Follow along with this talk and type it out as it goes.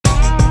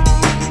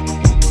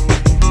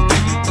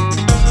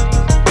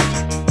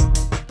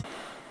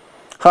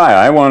Hi,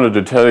 I wanted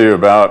to tell you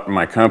about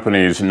my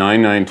company's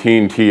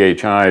 919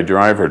 THI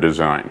Driver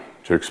design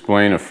to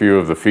explain a few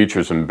of the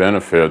features and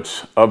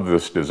benefits of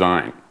this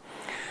design.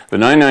 The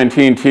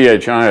 919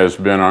 THI has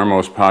been our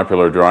most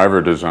popular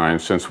driver design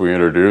since we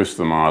introduced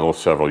the model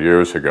several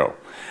years ago.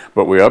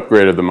 But we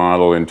upgraded the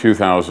model in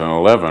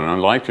 2011, and I'd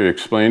like to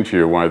explain to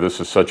you why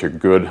this is such a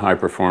good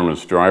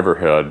high-performance driver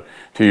head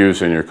to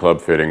use in your club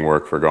fitting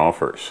work for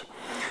golfers.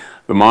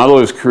 The model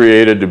is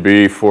created to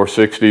be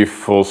 460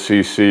 full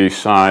cc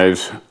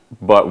size,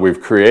 but we've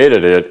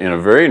created it in a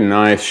very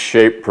nice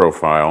shape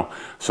profile,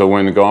 so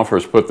when the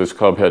golfers put this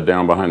club head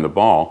down behind the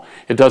ball,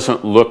 it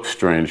doesn't look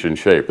strange in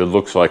shape. It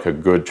looks like a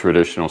good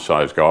traditional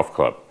size golf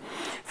club.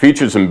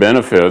 Features and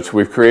benefits: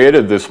 we've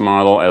created this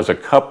model as a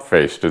cup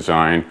face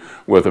design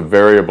with a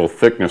variable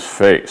thickness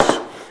face.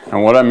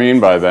 And what I mean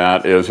by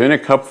that is, in a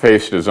cup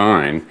face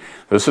design,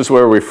 this is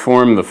where we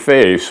form the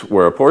face,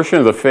 where a portion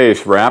of the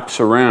face wraps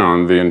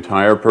around the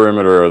entire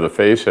perimeter of the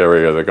face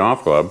area of the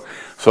golf club,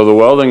 so the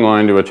welding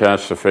line to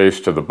attach the face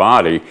to the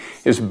body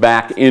is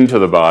back into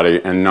the body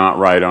and not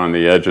right on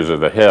the edges of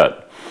the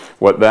head.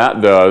 What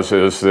that does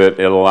is that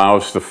it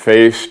allows the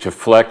face to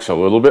flex a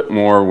little bit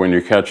more when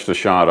you catch the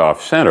shot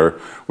off center,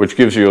 which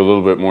gives you a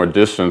little bit more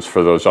distance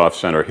for those off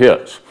center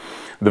hits.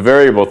 The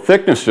variable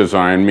thickness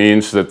design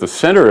means that the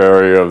center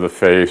area of the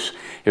face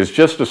is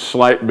just a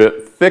slight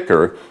bit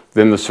thicker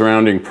than the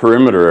surrounding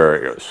perimeter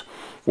areas.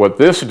 What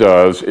this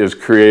does is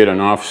create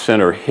an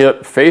off-center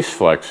hit face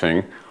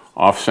flexing,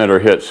 off-center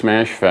hit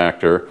smash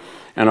factor,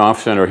 and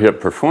off-center hit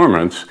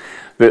performance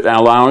that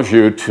allows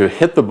you to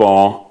hit the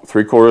ball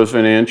 3/4 of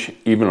an inch,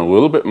 even a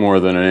little bit more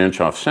than an inch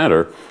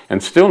off-center,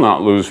 and still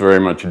not lose very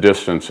much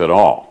distance at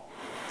all.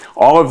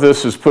 All of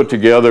this is put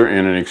together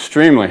in an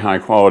extremely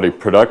high-quality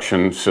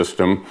production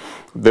system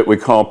that we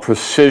call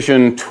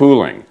precision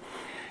tooling.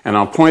 And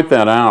I'll point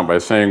that out by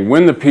saying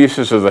when the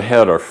pieces of the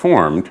head are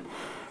formed,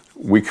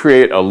 we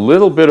create a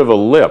little bit of a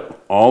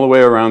lip all the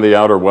way around the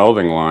outer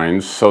welding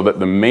lines so that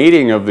the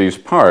mating of these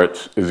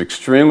parts is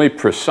extremely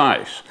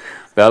precise.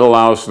 That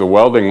allows the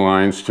welding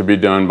lines to be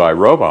done by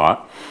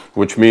robot,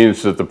 which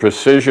means that the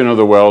precision of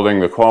the welding,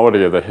 the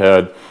quality of the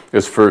head,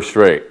 is first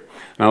rate.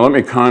 Now let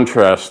me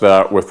contrast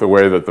that with the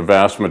way that the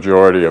vast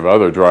majority of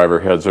other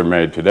driver heads are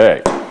made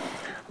today.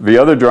 The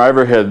other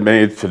driver head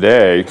made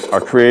today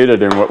are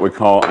created in what we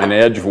call an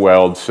edge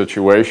weld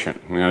situation.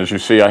 And as you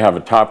see, I have a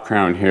top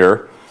crown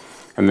here,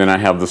 and then I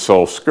have the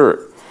sole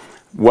skirt.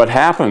 What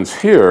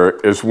happens here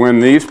is when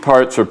these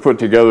parts are put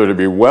together to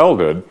be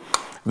welded,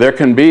 there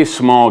can be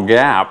small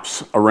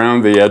gaps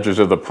around the edges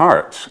of the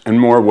parts, and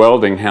more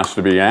welding has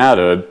to be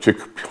added to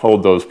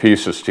hold those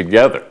pieces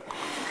together.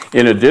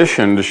 In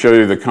addition, to show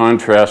you the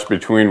contrast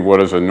between what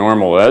is a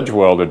normal edge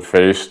welded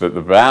face that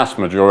the vast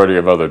majority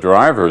of other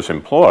drivers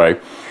employ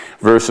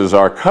versus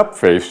our cup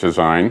face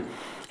design,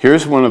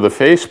 here's one of the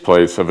face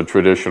plates of a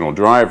traditional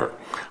driver.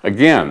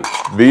 Again,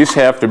 these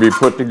have to be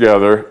put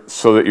together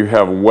so that you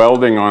have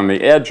welding on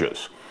the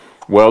edges.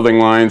 Welding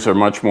lines are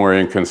much more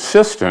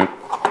inconsistent.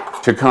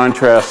 To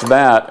contrast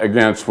that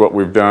against what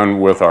we've done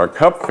with our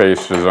cup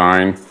face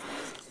design,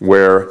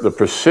 where the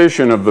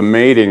precision of the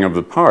mating of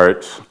the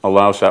parts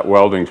allows that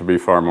welding to be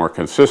far more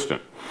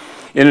consistent.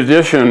 In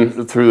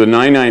addition, through the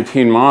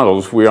 919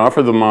 models, we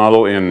offer the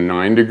model in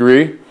 9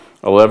 degree,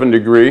 11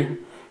 degree,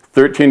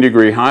 13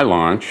 degree high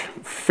launch,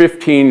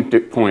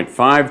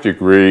 15.5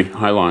 degree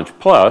high launch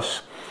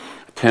plus,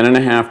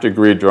 10.5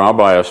 degree draw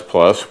bias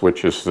plus,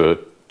 which is the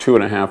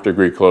 2.5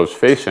 degree closed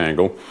face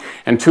angle,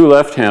 and 2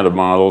 left-handed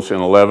models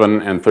in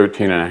 11 and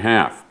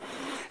 13.5.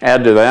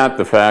 Add to that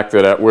the fact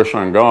that at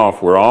Wishon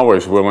Golf, we're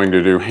always willing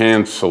to do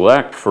hand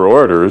select for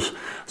orders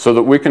so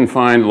that we can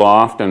find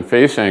loft and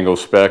face angle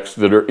specs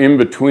that are in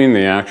between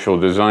the actual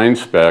design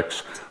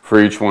specs for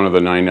each one of the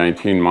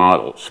 919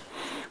 models.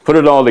 Put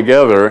it all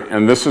together,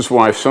 and this is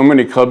why so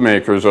many club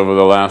makers over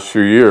the last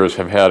few years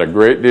have had a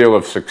great deal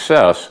of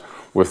success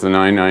with the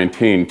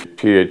 919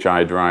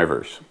 THI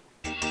drivers.